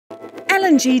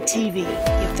LNG TV,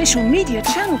 the official media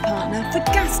channel partner for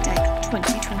Gastech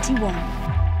 2021.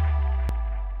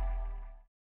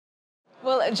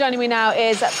 Well, joining me now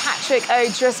is Patrick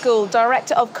O'Driscoll,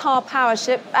 Director of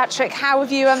Karpowership. Patrick, how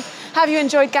have you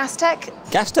enjoyed Gastech?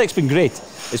 Gastech's been great.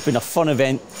 It's been a fun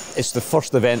event. It's the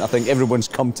first event I think everyone's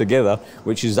come together,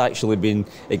 which has actually been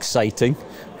exciting.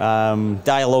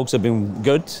 Dialogues have been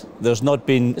good. It's not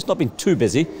been too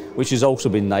busy, which has also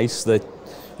been nice. That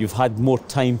you've had more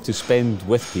time to spend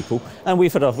with people, and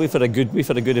we've had a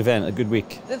good event, a good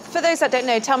week. For those that don't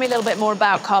know, tell me a little bit more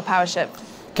about Karpowership.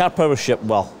 Karpowership,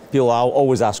 well, people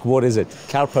always ask, what is it?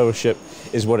 Karpowership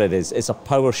is what it is. It's a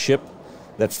power ship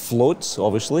that floats,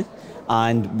 obviously,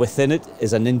 and within it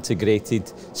is an integrated,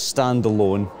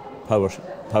 standalone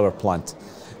power plant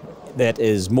that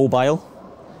is mobile,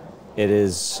 it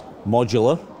is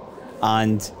modular,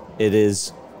 and it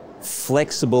is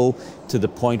flexible to the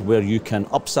point where you can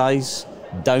upsize,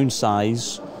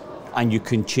 downsize, and you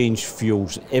can change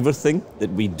fuels. Everything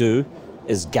that we do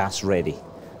is gas ready.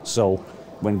 So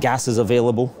when gas is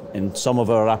available in some of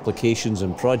our applications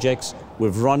and projects,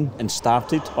 we've run and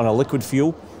started on a liquid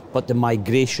fuel, but the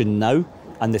migration now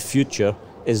and the future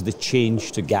is the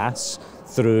change to gas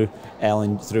through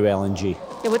LNG.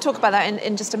 Yeah, we'll talk about that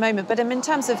in just a moment, but in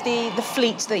terms of the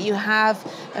fleet that you have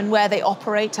and where they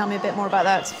operate, tell me a bit more about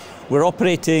that. We're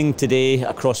operating today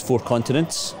across 4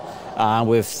 continents.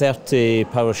 We have 30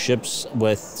 power ships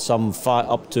with some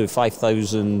up to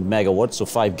 5,000 megawatts, so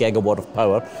 5 gigawatt of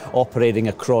power, operating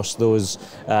across those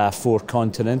 4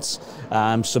 continents.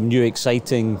 Some new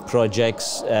exciting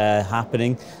projects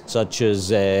happening, such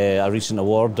as a recent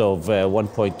award of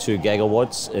 1.2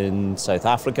 gigawatts in South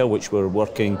Africa, which we're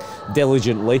working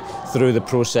diligently through the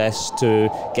process to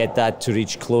get that to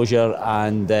reach closure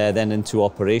and then into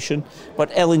operation.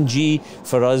 But LNG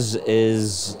for us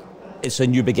it's a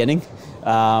new beginning.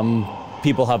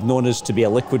 People have known us to be a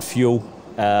liquid fuel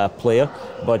player,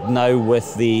 but now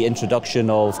with the introduction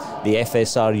of the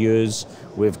FSRUs,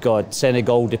 we've got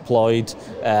Senegal deployed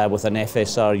with an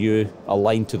FSRU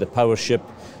aligned to the power ship,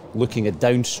 looking at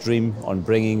downstream on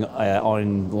bringing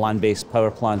on land-based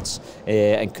power plants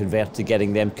and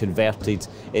getting them converted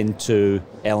into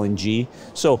LNG.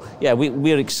 So yeah,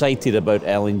 we're excited about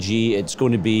LNG. It's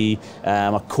going to be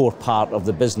a core part of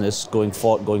the business going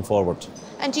forward.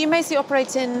 And do you mostly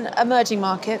operate in emerging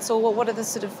markets, or what are the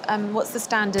sort of what's the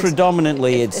standard?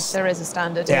 Predominantly, if there is a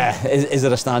standard. Yeah, is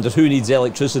there a standard? Who needs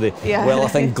electricity? Yeah. Well, I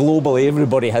think globally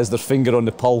everybody has their finger on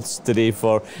the pulse today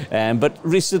but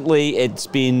recently it's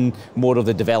been more of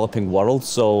the developing world,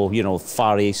 so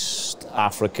Far East,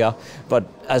 Africa. But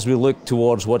as we look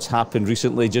towards what's happened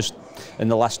recently, just in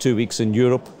the last 2 weeks in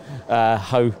Europe,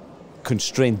 how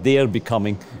constrained they're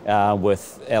becoming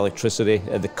with electricity,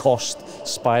 the cost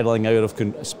spiraling out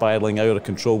of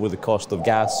control with the cost of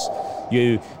gas.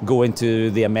 You go into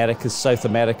the Americas, South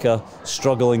America,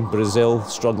 struggling, Brazil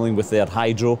struggling with their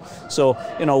hydro. So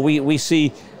we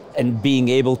see in being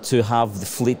able to have the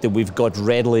fleet that we've got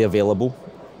readily available,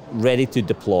 ready to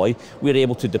deploy. We're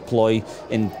able to deploy,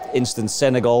 in instance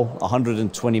Senegal,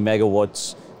 120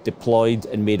 megawatts deployed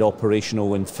and made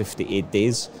operational in 58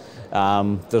 days.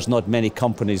 There's not many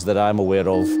companies that I'm aware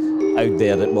of out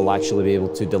there that will actually be able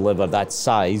to deliver that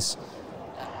size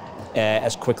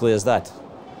as quickly as that.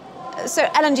 So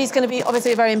LNG is going to be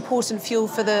obviously a very important fuel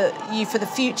for the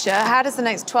future. How does the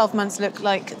next 12 months look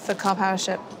like for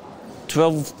Karpowership?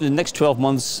 The next 12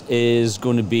 months is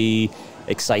going to be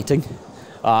exciting.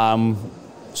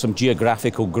 Some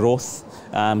geographical growth,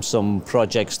 some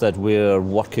projects that we're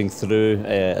working through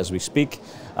as we speak.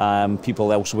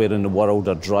 People elsewhere in the world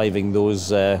are driving those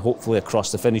hopefully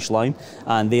across the finish line,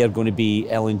 and they are going to be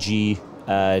LNG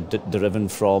driven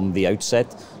from the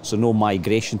outset, so no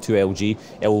migration to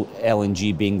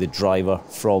LNG being the driver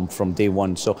from day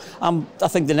one. So I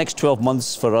think the next 12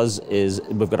 months for us is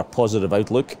we've got a positive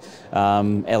outlook.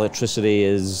 Electricity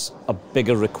is a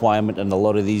bigger requirement in a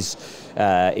lot of these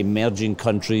emerging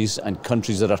countries and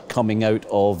countries that are coming out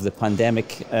of the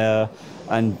pandemic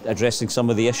and addressing some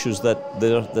of the issues that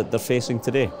they're facing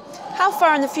today. How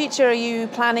far in the future are you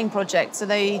planning projects?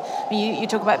 You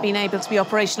talk about being able to be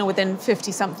operational within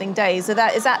 50-something days. Is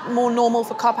that more normal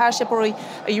for Karpowership, or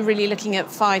are you really looking at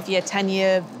 5-year,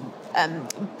 10-year,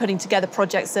 putting together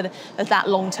projects that are that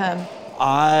long term?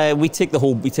 We take the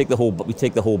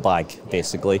whole bag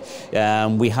basically.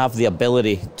 We have the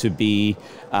ability to be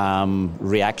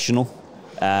reactional,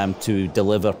 to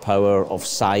deliver power of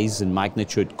size and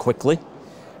magnitude quickly,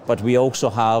 but we also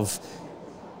have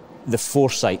the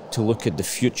foresight to look at the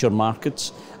future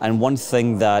markets. And one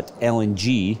thing that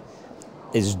LNG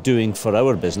is doing for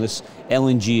our business,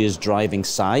 LNG is driving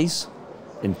size,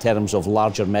 in terms of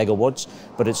larger megawatts,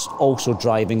 but it's also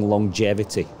driving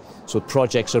longevity. So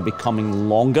projects are becoming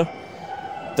longer.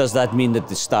 Does that mean that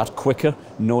they start quicker?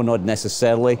 No, not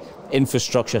necessarily.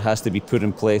 Infrastructure has to be put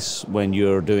in place when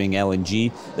you're doing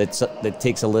LNG. That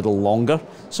takes a little longer.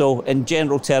 So in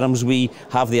general terms, we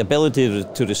have the ability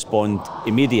to respond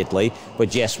immediately,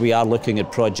 but yes, we are looking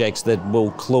at projects that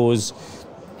will close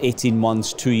 18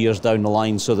 months, 2 years down the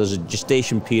line. So there's a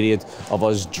gestation period of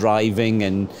us driving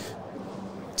and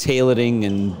tailoring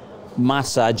and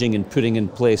massaging and putting in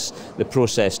place the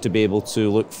process to be able to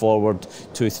look forward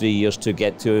 2 or 3 years to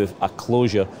get to a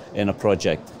closure in a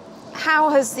project. How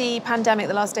has the pandemic,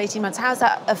 the last 18 months, how's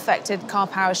that affected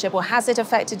Karpowership, or has it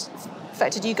affected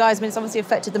you guys? I mean, it's obviously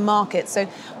affected the market, so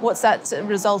what's that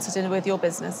resulted in with your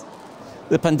business?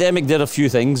 The pandemic did a few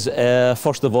things.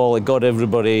 First of all, it got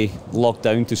everybody locked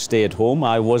down to stay at home.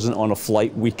 I wasn't on a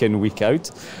flight week in, week out.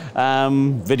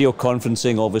 Video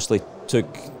conferencing obviously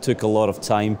took a lot of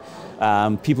time.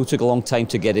 People took a long time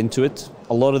to get into it.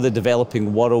 A lot of the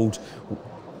developing world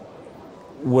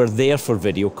were there for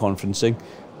video conferencing,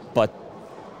 but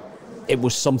it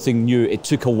was something new. It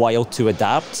took a while to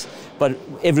adapt, but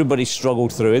everybody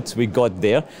struggled through it. We got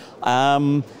there.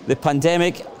 The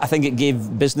pandemic, I think it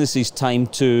gave businesses time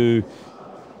to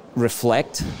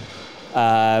reflect,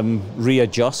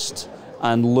 readjust,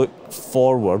 and look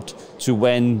forward to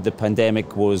when the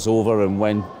pandemic was over and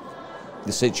when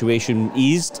the situation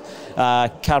eased.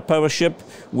 Karpowership,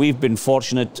 we've been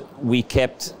fortunate. We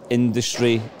kept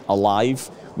industry alive.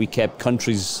 We kept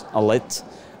countries alit.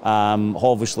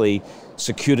 Obviously,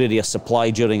 security of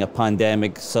supply during a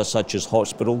pandemic, such as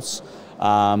hospitals,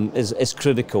 is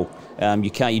critical.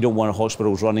 You don't want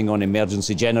hospitals running on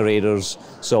emergency generators.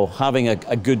 So having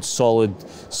a good, solid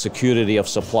security of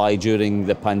supply during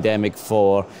the pandemic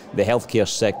for the healthcare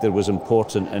sector was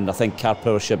important, and I think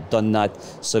Karpowership done that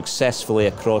successfully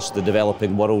across the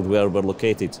developing world where we're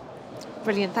located.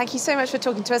 Brilliant. Thank you so much for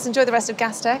talking to us. Enjoy the rest of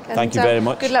Gastech. Thank you very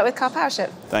much. Good luck with Karpowership.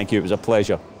 Thank you. It was a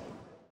pleasure.